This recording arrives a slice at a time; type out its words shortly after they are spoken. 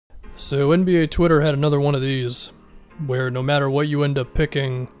So NBA Twitter had another one of these, where no matter what you end up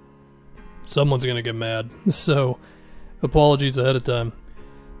picking, someone's going to get mad. So, apologies ahead of time.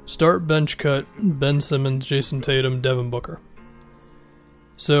 Start, bench, cut, Ben Simmons, Jayson Tatum, Devin Booker.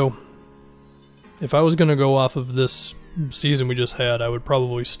 So, if I was going to go off of this season we just had, I would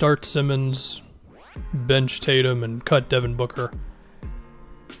probably start Simmons, bench Tatum, and cut Devin Booker.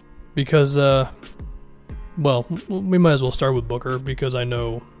 Because, well, we might as well start with Booker, because I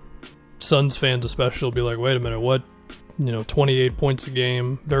know Suns fans especially will be like, wait a minute, what? 28 points a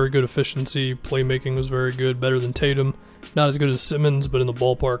game, very good efficiency, playmaking was very good, better than Tatum, not as good as Simmons, but in the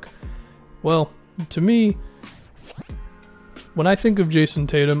ballpark. Well, to me, when I think of Jayson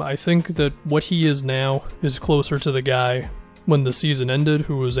Tatum, I think that what he is now is closer to the guy when the season ended,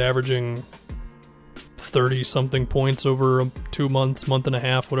 who was averaging 30-something points over 2 months, month and a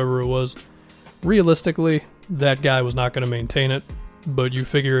half, whatever it was. Realistically, that guy was not going to maintain it, but you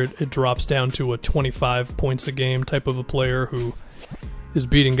figure it drops down to a 25 points a game type of a player who is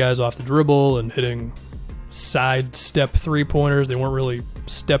beating guys off the dribble and hitting side step three-pointers. They weren't really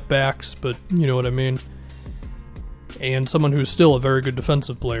step backs, but you know what I mean. And someone who's still a very good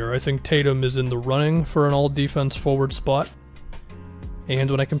defensive player. I think Tatum is in the running for an all-defense forward spot. And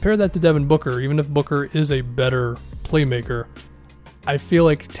when I compare that to Devin Booker, even if Booker is a better playmaker, I feel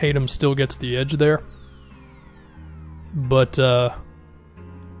like Tatum still gets the edge there. But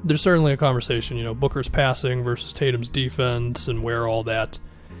there's certainly a conversation, Booker's passing versus Tatum's defense and where all that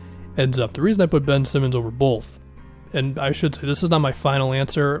ends up. The reason I put Ben Simmons over both, and I should say this is not my final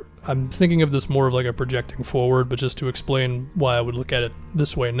answer, I'm thinking of this more of like a projecting forward, but just to explain why I would look at it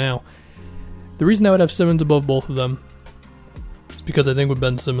this way now. The reason I would have Simmons above both of them is because I think with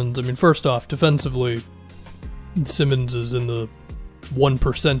Ben Simmons, first off, defensively, Simmons is in the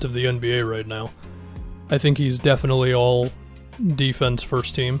 1% of the NBA right now. I think he's definitely all defense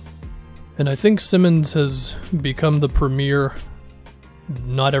first team. And I think Simmons has become the premier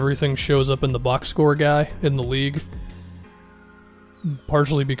not everything shows up in the box score guy in the league.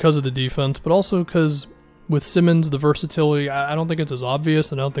 Partially because of the defense, but also because with Simmons, the versatility, I don't think it's as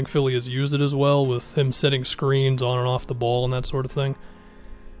obvious, and I don't think Philly has used it as well with him setting screens on and off the ball and that sort of thing.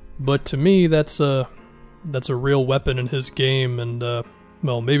 But to me, that's a real weapon in his game, and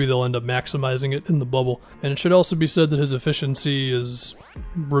well, maybe they'll end up maximizing it in the bubble. And it should also be said that his efficiency has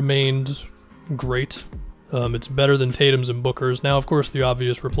remained great. It's better than Tatum's and Booker's. Now, of course, the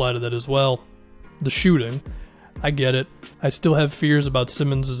obvious reply to that is, well, the shooting. I get it. I still have fears about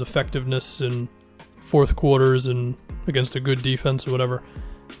Simmons' effectiveness in fourth quarters and against a good defense or whatever.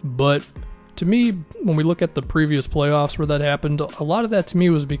 But to me, when we look at the previous playoffs where that happened, a lot of that to me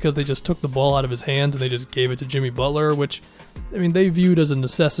was because they just took the ball out of his hands and they just gave it to Jimmy Butler, which, they viewed as a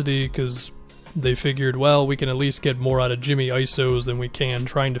necessity because they figured, well, we can at least get more out of Jimmy ISOs than we can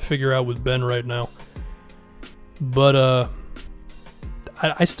trying to figure out with Ben right now. But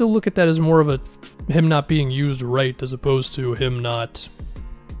I still look at that as more of him not being used right as opposed to him not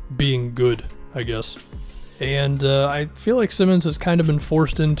being good, I guess. And I feel like Simmons has kind of been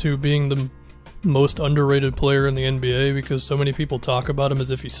forced into being the most underrated player in the NBA because so many people talk about him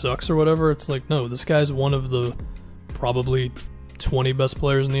as if he sucks or whatever. It's like, no, this guy's one of the probably 20 best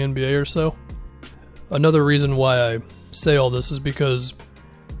players in the NBA or so. Another reason why I say all this is because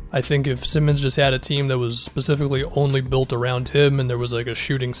I think if Simmons just had a team that was specifically only built around him and there was like a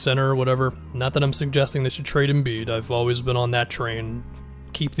shooting center or whatever, not that I'm suggesting they should trade Embiid, I've always been on that train,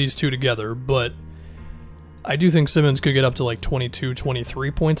 keep these two together, but I do think Simmons could get up to like 22, 23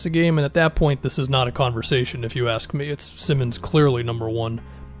 points a game, and at that point this is not a conversation if you ask me. It's Simmons clearly number one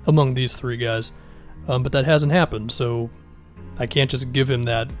among these three guys, but that hasn't happened, so I can't just give him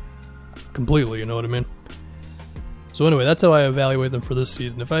that completely, you know what I mean? So anyway, that's how I evaluate them for this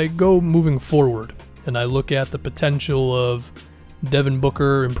season. If I go moving forward and I look at the potential of Devin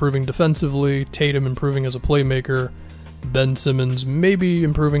Booker improving defensively, Tatum improving as a playmaker, Ben Simmons maybe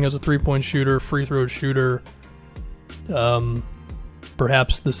improving as a three-point shooter, free throw shooter,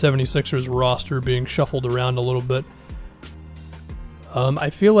 perhaps the 76ers roster being shuffled around a little bit, I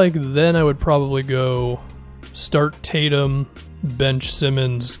feel like then I would probably go start Tatum, bench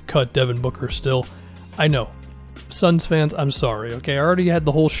Simmons, cut Devin Booker still. I know. Suns fans, I'm sorry, okay? I already had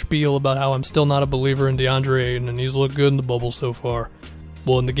the whole spiel about how I'm still not a believer in DeAndre Ayton, and he's looked good in the bubble so far.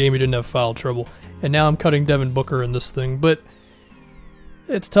 Well, in the game he didn't have foul trouble. And now I'm cutting Devin Booker in this thing, but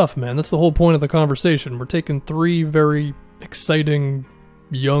it's tough, man. That's the whole point of the conversation. We're taking three very exciting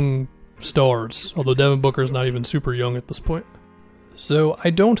young stars, although Devin Booker's not even super young at this point. So I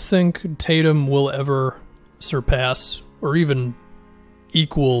don't think Tatum will ever surpass or even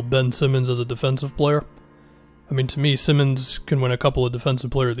equal Ben Simmons as a defensive player. I mean, to me, Simmons can win a couple of Defensive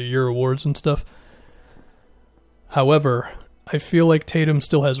Player of the Year awards and stuff. However, I feel like Tatum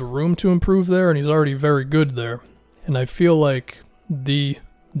still has room to improve there, and he's already very good there. And I feel like the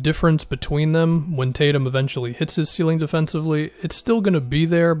difference between them when Tatum eventually hits his ceiling defensively, it's still going to be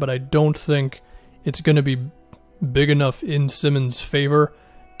there, but I don't think it's going to be big enough in Simmons' favor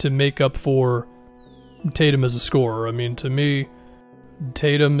to make up for Tatum as a scorer. I mean, to me,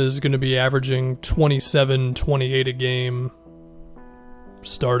 Tatum is going to be averaging 27, 28 a game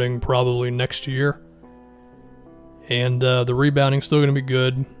starting probably next year. And the rebounding's still going to be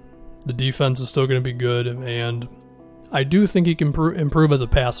good. The defense is still going to be good. And I do think he can improve as a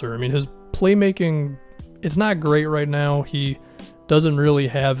passer. I mean, his playmaking, it's not great right now. He doesn't really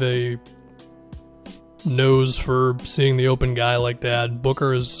have a nose for seeing the open guy like that.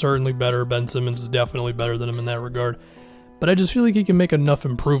 Booker is certainly better. Ben Simmons is definitely better than him in that regard. But I just feel like he can make enough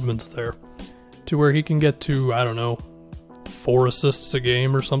improvements there to where he can get to, I don't know, 4 assists a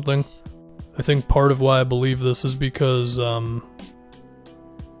game or something. I think part of why I believe this is because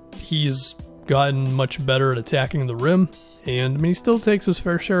he's gotten much better at attacking the rim. And I mean, he still takes his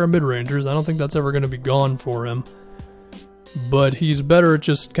fair share of mid-rangers. I don't think that's ever going to be gone for him. But he's better at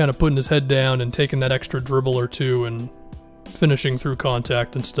just kind of putting his head down and taking that extra dribble or two and finishing through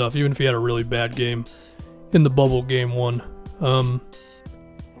contact and stuff, even if he had a really bad game in the bubble game 1. And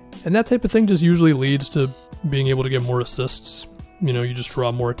that type of thing just usually leads to being able to get more assists. You know, you just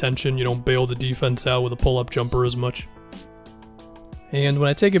draw more attention. You don't bail the defense out with a pull-up jumper as much. And when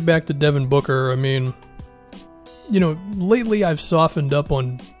I take it back to Devin Booker, I mean, you know, lately I've softened up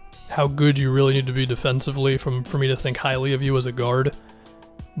on how good you really need to be defensively for me to think highly of you as a guard.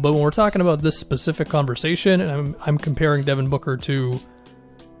 But when we're talking about this specific conversation, and I'm comparing Devin Booker to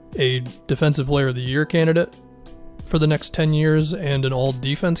a Defensive Player of the Year candidate for the next 10 years and an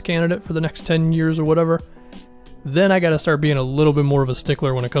all-defense candidate for the next 10 years or whatever, then I gotta start being a little bit more of a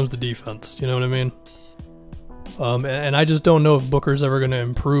stickler when it comes to defense, you know what I mean? And I just don't know if Booker's ever going to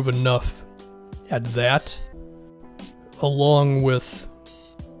improve enough at that, along with,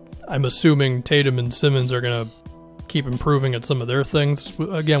 I'm assuming Tatum and Simmons are going to keep improving at some of their things.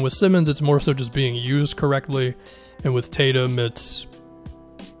 Again, with Simmons, it's more so just being used correctly, and with Tatum,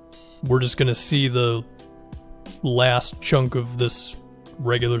 we're just going to see the last chunk of this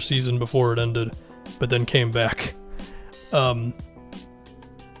regular season before it ended, but then came back for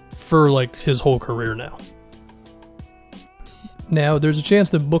like his whole career now. Now, there's a chance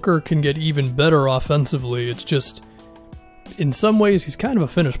that Booker can get even better offensively. It's just, in some ways, he's kind of a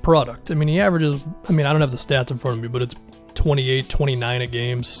finished product. I mean, he averages, I don't have the stats in front of me, but it's 28, 29 a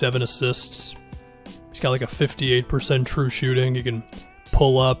game, 7 assists. He's got like a 58% true shooting. He can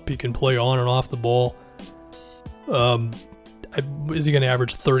pull up. He can play on and off the ball. Is he going to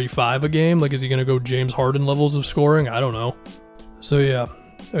average 35 a game? Like, is he going to go James Harden levels of scoring? I don't know. So, yeah.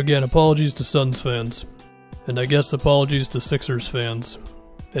 Again, apologies to Suns fans. And I guess apologies to Sixers fans.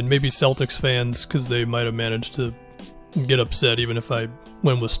 And maybe Celtics fans, because they might have managed to get upset even if I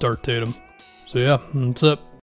went with Start Tatum. So yeah, that's it.